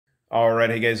All right,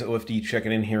 hey guys, OFD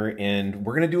checking in here, and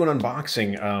we're going to do an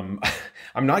unboxing.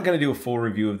 I'm not going to do a full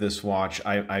review of this watch.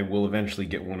 I will eventually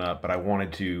get one up, but I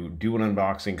wanted to do an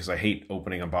unboxing because I hate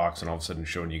opening a box and all of a sudden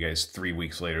showing you guys 3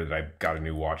 weeks later that I got a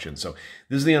new watch in. So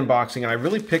this is the unboxing, and I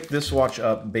really picked this watch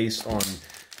up based on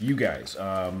you guys.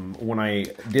 When I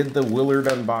did the Willard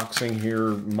unboxing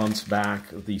here months back,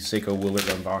 the Seiko Willard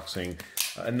unboxing,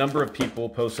 a number of people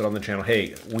posted on the channel,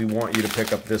 hey, we want you to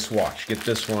pick up this watch, get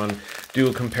this one, do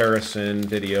a comparison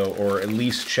video, or at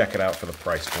least check it out for the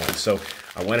price point. So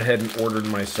I went ahead and ordered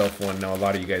myself one. Now, a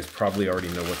lot of you guys probably already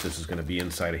know what this is going to be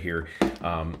inside of here.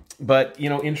 But, you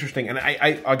know, interesting. And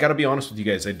I got to be honest with you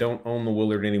guys, I don't own the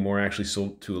Willard anymore. I actually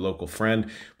sold to a local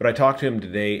friend. But I talked to him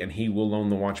today, and he will loan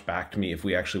the watch back to me if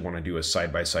we actually want to do a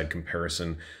side-by-side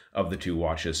comparison of the two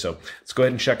watches. So let's go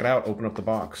ahead and check it out, open up the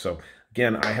box. So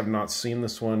again, I have not seen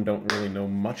this one, don't really know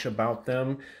much about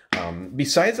them.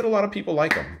 Besides that, a lot of people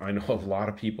like them. I know a lot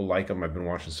of people like them. I've been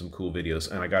watching some cool videos,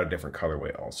 and I got a different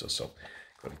colorway also. So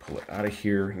go ahead and pull it out of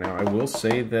here. Now, I will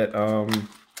say that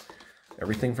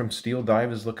everything from Steel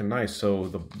Dive is looking nice. So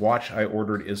the watch I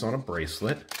ordered is on a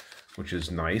bracelet, which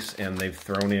is nice, and they've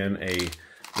thrown in a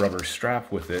rubber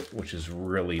strap with it, which is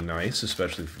really nice,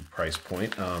 especially for the price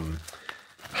point.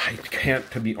 I can't,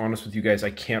 to be honest with you guys,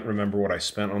 I can't remember what I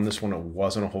spent on this one. It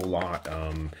wasn't a whole lot,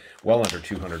 well under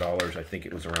 $200. I think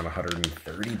it was around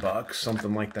 130 bucks,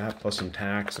 something like that, plus some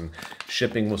tax, and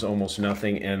shipping was almost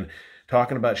nothing. And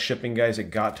talking about shipping, guys, it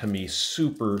got to me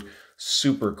super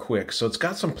quick. So it's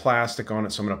got some plastic on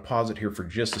it, so I'm going to pause it here for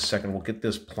just a second. We'll get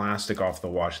this plastic off the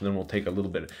watch, and then we'll take a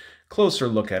little bit closer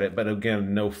look at it. But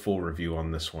again, no full review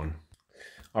on this one.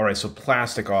 All right, so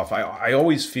plastic off. I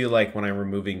always feel like when I'm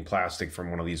removing plastic from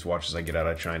one of these watches I get out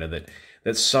of China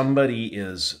that somebody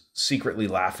is secretly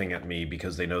laughing at me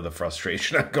because they know the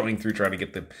frustration I'm going through trying to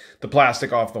get the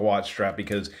plastic off the watch strap,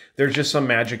 because there's just some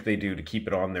magic they do to keep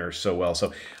it on there so well.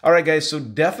 So, all right, guys, so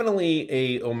definitely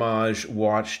a homage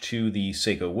watch to the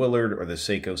Seiko Willard or the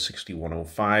Seiko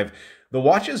 6105. The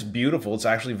watch is beautiful. It's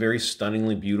actually very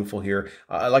stunningly beautiful here.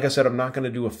 Like I said, I'm not going to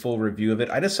do a full review of it.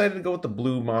 I decided to go with the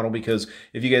blue model because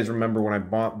if you guys remember when I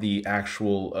bought the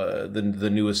actual, the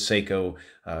newest Seiko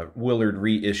Willard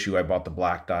reissue, I bought the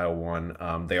black dial one.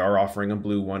 They are offering a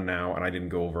blue one now, and I didn't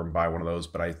go over and buy one of those,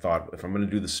 but I thought if I'm going to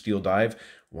do the Steel Dive,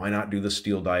 why not do the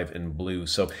Steel Dive in blue?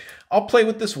 So I'll play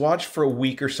with this watch for a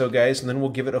week or so, guys, and then we'll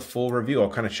give it a full review. I'll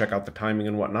kind of check out the timing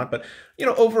and whatnot. But, you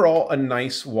know, overall, a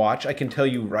nice watch. I can tell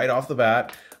you right off the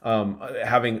bat,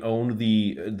 having owned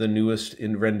the newest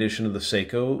rendition of the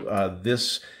Seiko,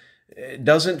 this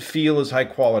doesn't feel as high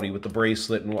quality with the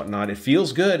bracelet and whatnot. It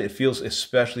feels good. It feels,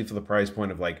 especially for the price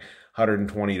point of like $120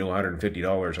 to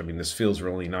 $150. I mean, this feels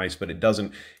really nice, but it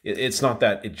doesn't, it's not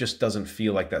that, it just doesn't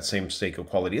feel like that same Seiko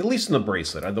quality, at least in the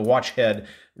bracelet. The watch head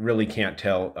really can't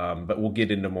tell, but we'll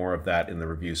get into more of that in the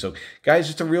review. So guys,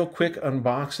 just a real quick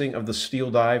unboxing of the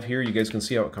Steel Dive here. You guys can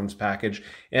see how it comes packaged.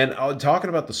 And talking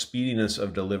about the speediness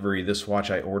of delivery, this watch,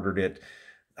 I ordered it,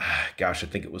 gosh, I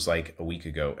think it was like a week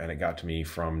ago, and it got to me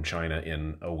from China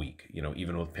in a week. You know,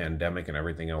 even with pandemic and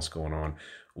everything else going on,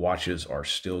 watches are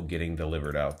still getting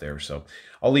delivered out there. So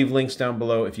I'll leave links down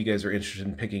below if you guys are interested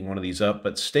in picking one of these up.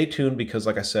 But stay tuned because,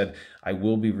 like I said, I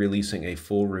will be releasing a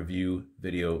full review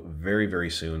video very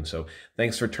soon. So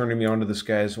thanks for turning me on to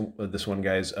this one,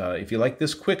 guys. If you like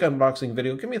this quick unboxing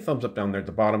video, give me a thumbs up down there at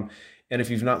the bottom. And if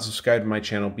you've not subscribed to my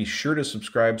channel, be sure to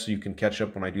subscribe so you can catch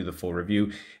up when I do the full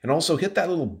review. And also hit that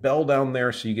little bell down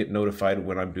there so you get notified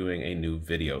when I'm doing a new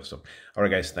video. So, all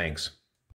right, guys, thanks.